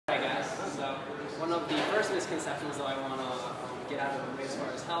One of the first misconceptions that I want to get out of the way as far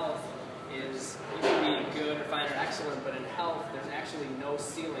as health is you can be good or fine or excellent, but in health, there's actually no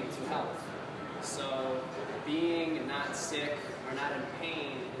ceiling to health. So being not sick or not in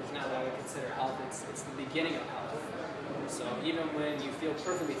pain is not what I would consider health. It's the beginning of health. So even when you feel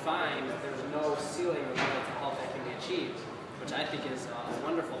perfectly fine, there's no ceiling or limit to health that can be achieved, which I think is a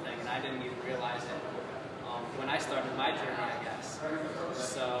wonderful thing, and I didn't even realize it when I started my journey, I guess.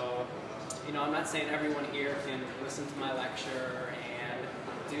 So, you know, I'm not saying everyone here can listen to my lecture and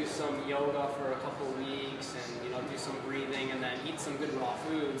do some yoga for a couple of weeks and, you know, do some breathing and then eat some good raw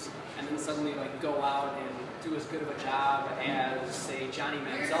foods and then suddenly like go out and do as good of a job as, say, Johnny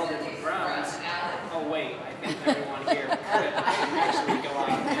Muetzel did for the Browns. Oh wait, I think everyone here could actually go out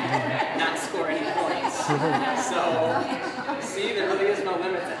and not score any points. So, see, there really is no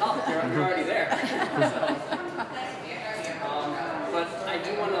limit to health. You're already there. So, but I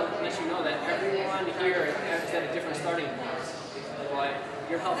do want to let you know that everyone here is at a different starting point. But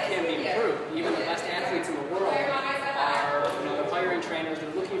your health can be improved. Even the best athletes in the world are, you know, they're hiring trainers.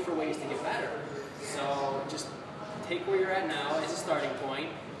 They're looking for ways to get better. So just take where you're at now as a starting point.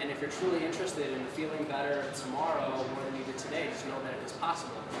 And if you're truly interested in feeling better tomorrow more than you did today, just know that it is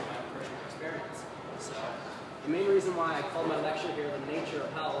possible from my own personal experience. So the main reason why I called my lecture here "The Nature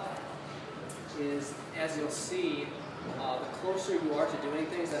of Health" is, as you'll see, the closer you are to doing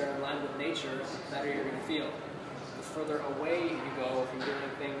things that are in line with nature, the better you're going to feel. The further away you go from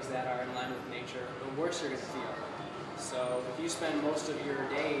doing things that are in line with nature, the worse you're going to feel. So if you spend most of your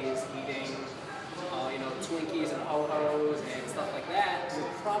days eating, you know, Twinkies and Ho-Hos and stuff like that, you're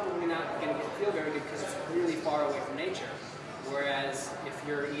probably not going to feel very good because it's really far away from nature. Whereas if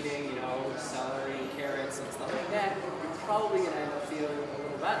you're eating, you know, celery and carrots and stuff like that, you're probably going to end up feeling a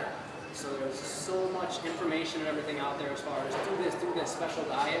little better. So there's so much information and everything out there as far as do this special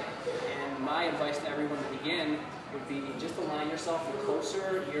diet. And my advice to everyone to begin would be just align yourself. The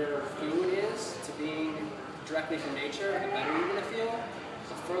closer your food is to being directly from nature, the better you're going to feel.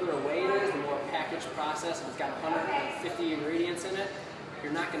 The further away it is, the more packaged process, if it's got 150 ingredients in it,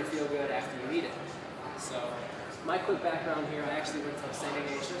 you're not going to feel good after you eat it. So my quick background here, I actually went to St.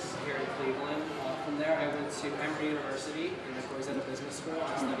 Ignatius here in Cleveland. From there I went to Emory University in the Royalton Business School.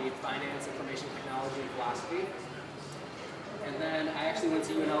 I studied finance, information technology, and philosophy. And then I actually went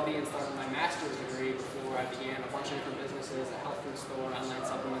to UNLV and started my master's degree before I began a bunch of different businesses, a health food store, online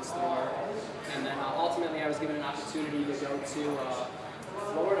supplement store. And then ultimately I was given an opportunity to go to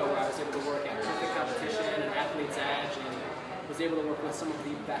Florida, where I was able to work at Perfect Competition and Athlete's Edge, and was able to work with some of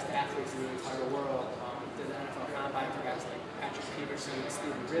the best athletes in the entire world. Did the NFL Combine for guys like Patrick Peterson and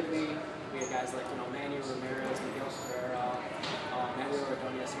Stephen Ridley. We had guys like, you know, Manuel Ramirez, Miguel Cabrera, Manuel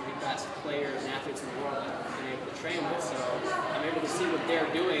Ordonez, some of the best players and athletes in the world that I've been able to train with. So I'm able to see what they're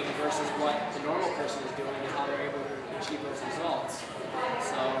doing versus what the normal person is doing and how they're able to achieve those results.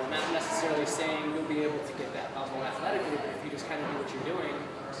 So not necessarily saying you'll be able to get that level athletically, but if you just kind of do what you're doing,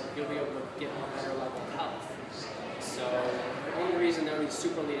 you'll be able to get a better level of health. So the only reason they're these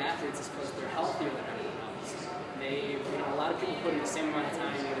super elite athletes is because they're healthier than everyone else. They, you know, a lot of people put in the same amount of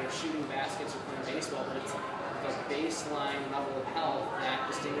time either shooting baskets or playing baseball, but it's the baseline level of health that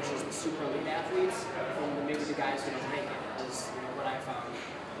distinguishes the super elite athletes from maybe the guys who don't make it, is, you know, what I found.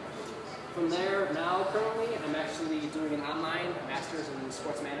 From there, now currently, I'm actually doing an online master's in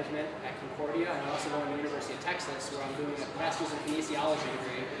sports management at Concordia, and I'm also going to the University of Texas, where I'm doing a master's in kinesiology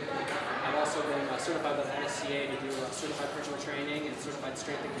degree. I've also been certified by the NSCA to do certified personal training and certified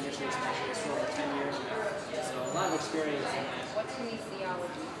strength and conditioning specialist for over 10 years now. So a lot of experience in that. What's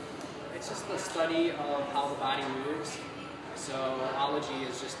kinesiology? It's just the study of how the body moves. So ology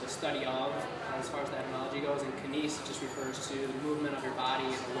is just the study of, as far as the etymology goes, and kines just refers to the movement of your body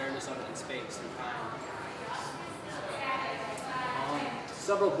and awareness of it in space and time.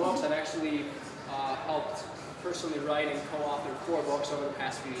 Several books I've actually helped personally write and co-authored 4 books over the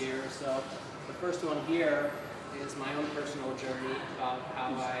past few years. So the first one here is my own personal journey about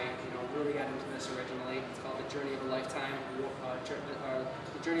how I, you know, really got into this originally. It's called The Journey of a Lifetime,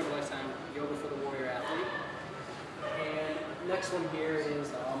 The Journey of a Lifetime Yoga for the Warrior Athlete. And next one here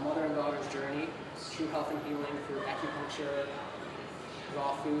is Mother and Daughter's Journey, True Health and Healing Through Acupuncture,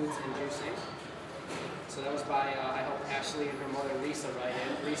 Raw Foods, and Juicing. So that was by, I helped Ashley and her mother Lisa write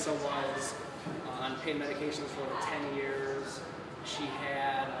it. Lisa was on pain medications for over 10 years. She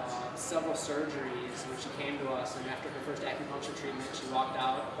had several surgeries when she came to us, and after her first acupuncture treatment, she walked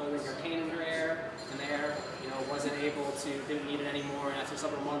out holding her cane in her air, you know, wasn't able to, didn't need it anymore, and after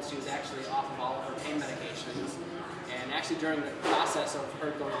several months she was actually off of all of her pain medications. And actually during the process of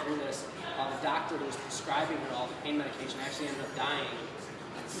her going through this, the doctor who was prescribing her all the pain medication actually ended up dying.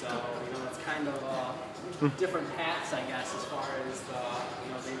 So, you know, it's kind kind of different paths, I guess, as far as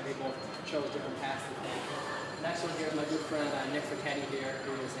they both chose different paths to take. Next one here is my good friend Nick Fricchetti here,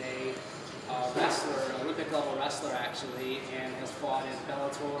 who is a wrestler, an Olympic level wrestler actually, and has fought in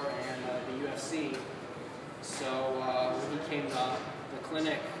Bellator and the UFC. So when he came to the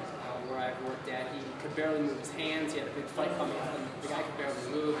clinic where I've worked at, he could barely move his hands. He had a big fight coming up, and the guy could barely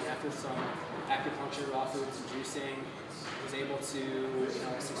move. And after some acupuncture, raw foods, and juicing, was able to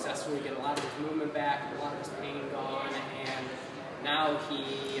successfully get a lot of his movement back, a lot of his pain gone, and now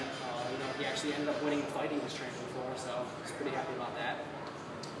he actually ended up winning the fight he was training for. So I was pretty happy about that.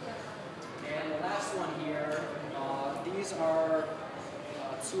 And the last one here, these are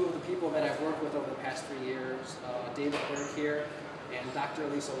two of the people that I've worked with over the past 3 years, David Burke here and Dr.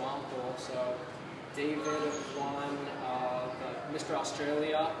 Elisa Wampel. So David won the Mr.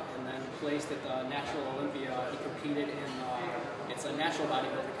 Australia and then placed at the Natural Olympia. He competed in, it's a natural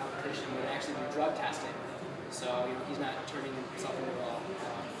bodybuilding competition where they actually do drug testing. So he's not turning himself into a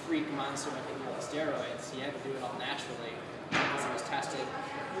freak monster by taking all the steroids. He had to do it all naturally because he was tested.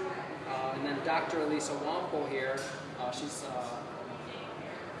 And then Dr. Elisa Wampel here, she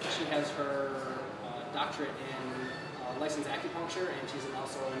has her doctorate in licensed acupuncture, and she's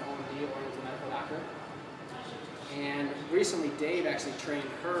also an OMD, Oriental Medical Doctor. And recently, Dave actually trained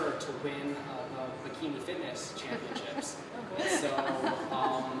her to win the Bikini Fitness Championships. So,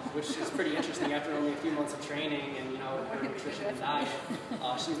 which is pretty interesting. After only a few months of training and her nutrition and diet,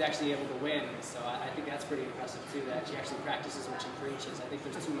 she was actually able to win. So I think that's pretty impressive too. That she actually practices what she preaches. I think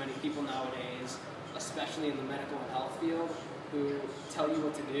there's too many people nowadays, especially in the medical and health field, who tell you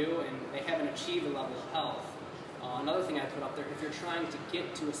what to do and they haven't achieved a level of health. Another thing I put up there: if you're trying to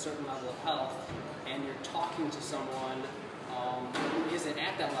get to a certain level of health and you're talking to someone who isn't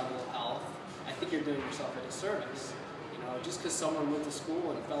at that level of health, I think you're doing yourself a disservice. Just because someone went to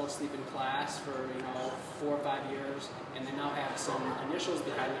school and fell asleep in class for 4 or 5 years and they now have some initials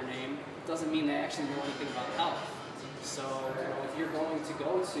behind their name doesn't mean they actually know anything about health. So if you're going to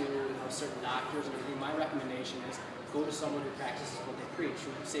go to certain doctors and everything, my recommendation is go to someone who practices what they preach.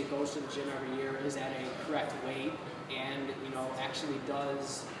 Who say goes to the gym every year, is at a correct weight, and actually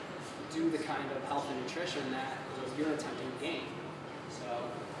does do the kind of health and nutrition that you're attempting to gain. So.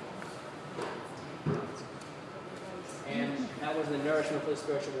 And that was the Nourishment for the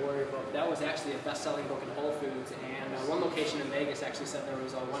Spiritual Warrior book. That was actually a best-selling book in Whole Foods, and one location in Vegas actually said there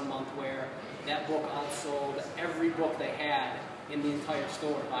was 1 month where that book outsold every book they had in the entire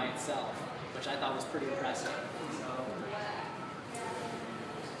store by itself, which I thought was pretty impressive.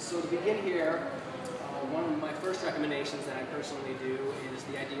 So to begin here, one of my first recommendations that I personally do is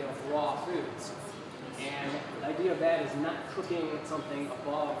the idea of raw foods. And the idea of that is not cooking something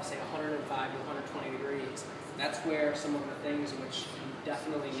above, say, 105 to 120 degrees. That's where some of the things which you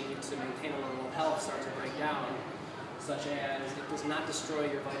definitely need to maintain a level of health start to break down, such as it does not destroy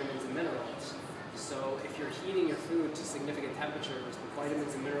your vitamins and minerals. So if you're heating your food to significant temperatures, the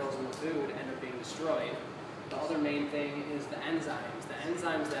vitamins and minerals in the food end up being destroyed. The other main thing is the enzymes. The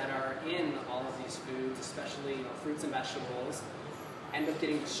enzymes that are in all of these foods, especially fruits and vegetables, end up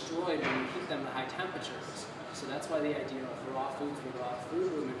getting destroyed when you heat them to high temperatures. So that's why the idea of raw foods and the raw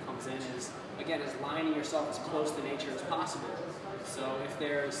food movement comes in is, again, is lining yourself as close to nature as possible. So if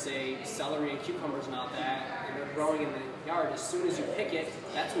there's, say, celery and cucumbers and all that, and they're growing in the yard, as soon as you pick it,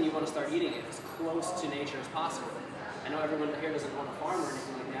 that's when you want to start eating it, as close to nature as possible. I know everyone here doesn't want a farm or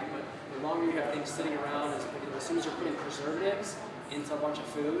anything like that, but the longer you have things sitting around, as soon as you're putting preservatives into a bunch of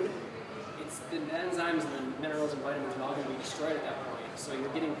food, it's the enzymes and the minerals and vitamins are all going to be destroyed at that point. So you're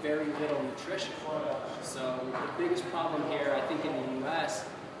getting very little nutrition. So the biggest problem here, I think in the US,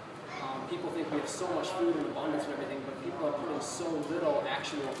 people think we have so much food in abundance and everything, but people are putting so little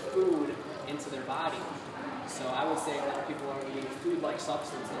actual food into their body. So I would say a lot of people are eating food-like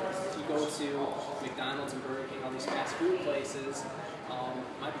substances. If you go to McDonald's and Burger King, all these fast food places,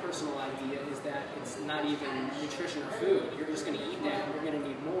 my personal idea is that it's not even nutrition or food. You're just going to eat that and you're going to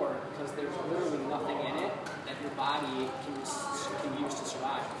need more because there's literally nothing in it that your body can use to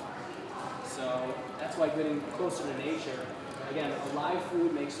survive. So that's why getting closer to nature, again, alive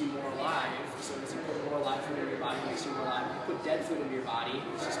food makes you more alive. So as you put more alive food into your body, it makes you more alive. If you put dead food into your body,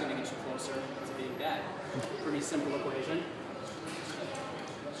 it's just going to get you closer to being dead. Pretty simple equation.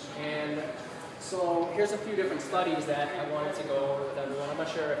 And so here's a few different studies that I wanted to go over with everyone. I'm not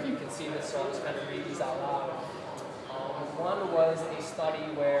sure if you can see this, so I'll just kind of read these out loud. One was a study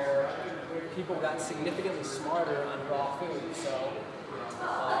where people got significantly smarter on raw food. So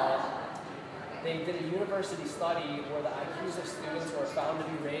they did a university study where the IQs of students were found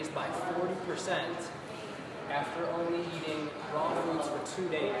to be raised by 40% after only eating raw foods for 2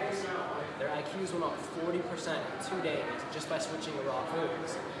 days. their IQs went up 40% in 2 days just by switching to raw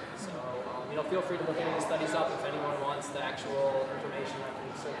foods. So, feel free to look any of the studies up if anyone wants the actual information. I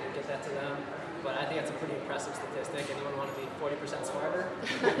can certainly get that to them. But I think that's a pretty impressive statistic. Anyone want to be 40% smarter?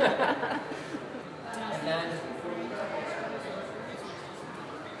 And then,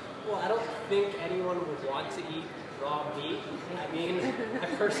 well, I don't think anyone would want to eat raw meat. I mean, I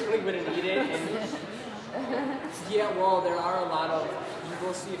personally wouldn't eat it. And yeah, well, there are a lot of, you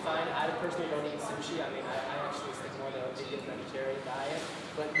will see fine. I personally don't eat sushi. I mean, I actually stick more to a vegan vegetarian diet.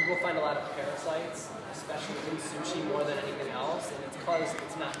 But you will find a lot of parasites, especially in sushi more than anything else. And it's because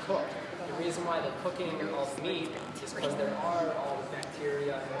it's not cooked. The reason why the cooking of meat is because there are all the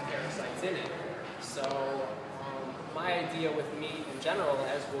bacteria and parasites in it. So my idea with meat in general,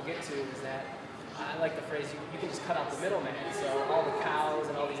 as we'll get to, is that I like the phrase, you can just cut out the middleman. So all the cows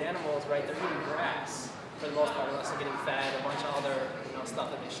and all these animals, right, they're eating grass for the most part, unless they're getting fed a bunch of other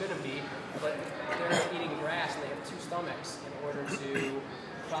stuff that they shouldn't be. But they're eating grass and they have 2 stomachs in order to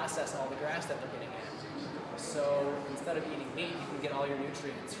process all the grass that they're getting in. So instead of eating meat, you can get all your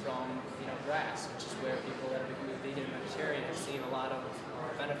nutrients from grass, which is where people that are becoming vegan and vegetarian have seen a lot of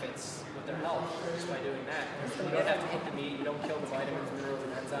benefits with their health just by doing that. You don't have to eat the meat, you don't kill the vitamins, minerals,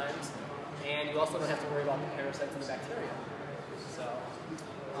 and enzymes, and you also don't have to worry about the parasites and the bacteria. So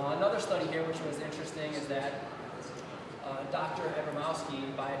another study here which was interesting is that Dr. Abramowski,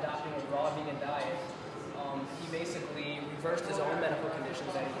 by adopting a raw vegan diet, he basically reversed his own medical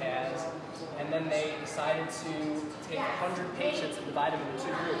conditions that he has, and then they decided to take 100 patients and divide them into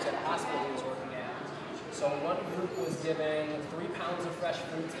 2 groups at a hospital he was working at. So one group was given 3 pounds of fresh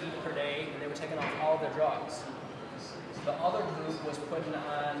fruit to eat per day, and they were taking off all their drugs. The other group was put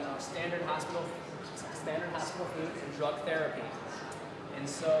on standard hospital food and drug therapy. And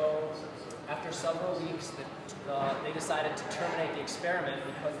so after several weeks, they decided to terminate the experiment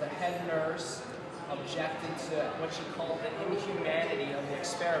because the head nurse objected to what she called the inhumanity of the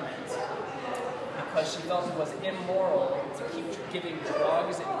experiment, because she felt it was immoral to keep giving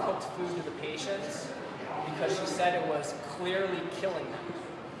drugs and cooked food to the patients, because she said it was clearly killing them.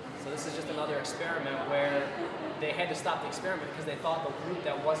 So this is just another experiment where they had to stop the experiment because they thought the group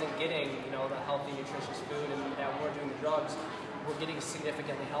that wasn't getting the healthy, nutritious food and that weren't doing the drugs were getting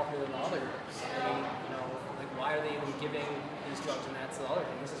significantly healthier than the other groups. I mean, like, why are they even giving these drugs? And that's the other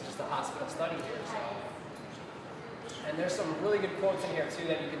thing. This is just a hospital study here. So. And there's some really good quotes in here too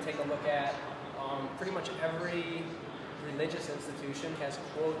that you can take a look at. Pretty much every religious institution has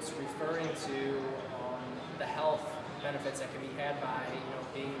quotes referring to the health benefits that can be had by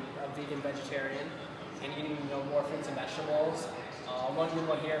being a vegan vegetarian and eating more fruits and vegetables. One good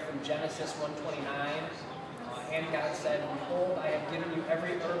one here from Genesis 1:29. And God said, "Behold, I have given you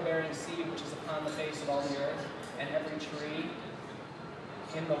every herb-bearing seed which is upon the face of all the earth, and every tree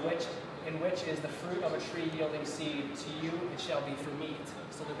in which is the fruit of a tree yielding seed. To you it shall be for meat."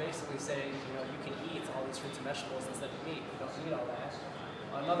 So they're basically saying, you can eat all these fruits and vegetables instead of meat. You don't need all that.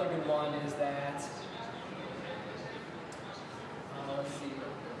 Another good one is that, let's see,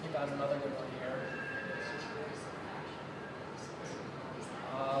 I think I have another good one here.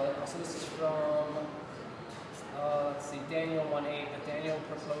 So this is from, let's see, Daniel 1:8. But Daniel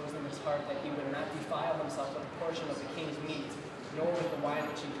proposed in his heart that he would not defile himself with a portion of the king's meat, nor with the wine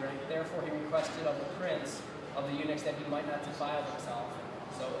which he drank. Therefore he requested of the prince of the eunuchs that he might not defile himself.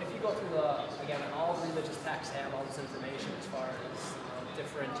 So if you go through again, all religious texts have all this information as far as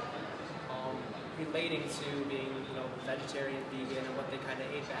different relating to being vegetarian, vegan, and what they kind of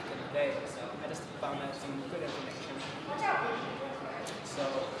ate back in the day. So I just found that some good information. So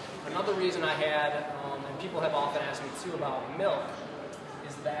another reason I had, and people have often asked me too about milk,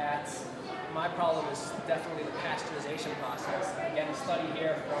 is that my problem is definitely the pasteurization process. Again, a study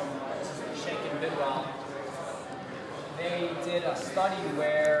here from Sheikh and Bidwell. They did a study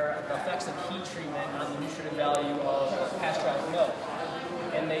where the effects of heat treatment on the nutritive value of pasteurized milk.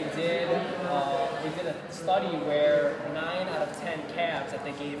 And they did a study where 9 out of 10 calves that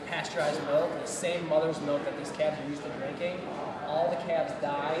they gave pasteurized milk, the same mother's milk that these calves were used to drinking, all the calves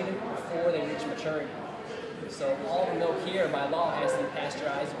died before they reached maturity. So all the milk here, by law, has to be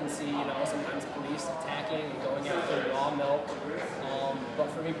pasteurized. You can see, sometimes police attacking and going after raw milk. But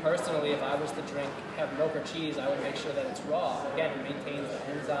for me personally, if I was to have milk or cheese, I would make sure that it's raw. Again, it maintains the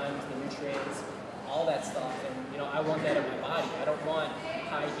enzymes, the nutrients, all that stuff. And I want that in my body. I don't want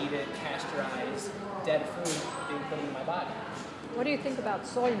high-heated, pasteurized, dead food being put into my body. What do you think about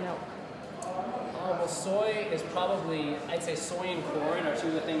soy milk? Well, soy is probably, I'd say soy and corn are 2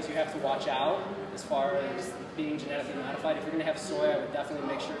 of the things you have to watch out as far as being genetically modified. If you're going to have soy, I would definitely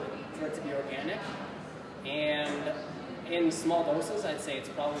make sure for it to be organic. And In small doses, I'd say it's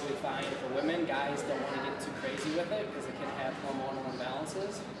probably fine for women. Guys don't want to get too crazy with it because it can have hormonal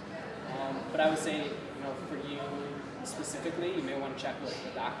imbalances. But I would say, for you specifically, you may want to check with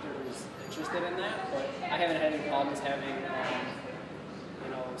the doctor who's interested in that. But I haven't had any problems having,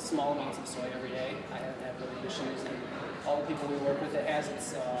 small amounts of soy every day. I haven't had really issues, and all the people we work with, it has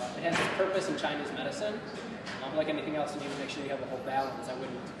its purpose in Chinese medicine. Like anything else, you need to make sure you have a whole balance. I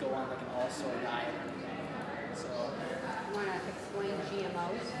wouldn't go on like an all-soy diet or anything. So, you want to explain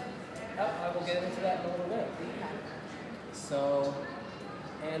GMOs? I will get into that in a little bit. Okay. So,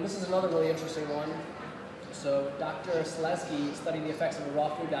 and this is another really interesting one. So, Dr. Selesky studied the effects of a raw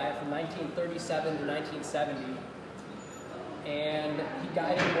food diet from 1937 to 1970. And he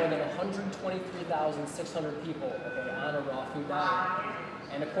guided more than 123,600 people on a raw food diet.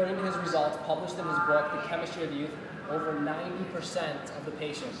 And according to his results, published in his book, The Chemistry of Youth, over 90% of the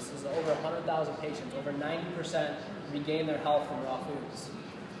patients, this is over 100,000 patients, over 90% regained their health from raw foods.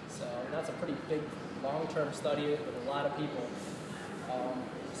 So that's a pretty big long-term study with a lot of people.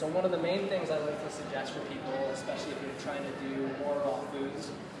 So one of the main things I like to suggest for people, especially if you're trying to do more raw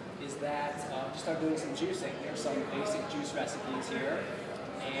foods, is that just start doing some juicing. There's some basic juice recipes here.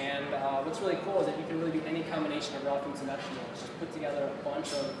 And what's really cool is that you can really do any combination of raw foods and vegetables. Just put together a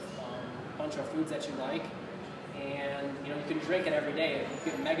bunch of foods that you like, and you can drink it every day.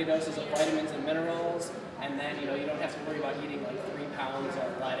 You get mega doses of vitamins and minerals, and then you don't have to worry about eating like 3 pounds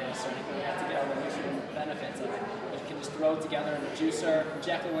of lettuce or anything. You have to get all the nutrient benefits of it. But you can just throw it together in a juicer.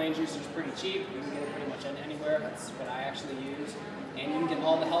 Jack LaLanne juicer is pretty cheap. You can get it pretty much anywhere. That's what I actually use. And you can get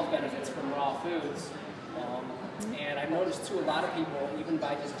all the health benefits from raw foods. And I've noticed too, a lot of people, even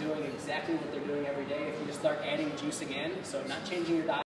by just doing exactly what they're doing every day, if you just start adding juicing in, so not changing your diet,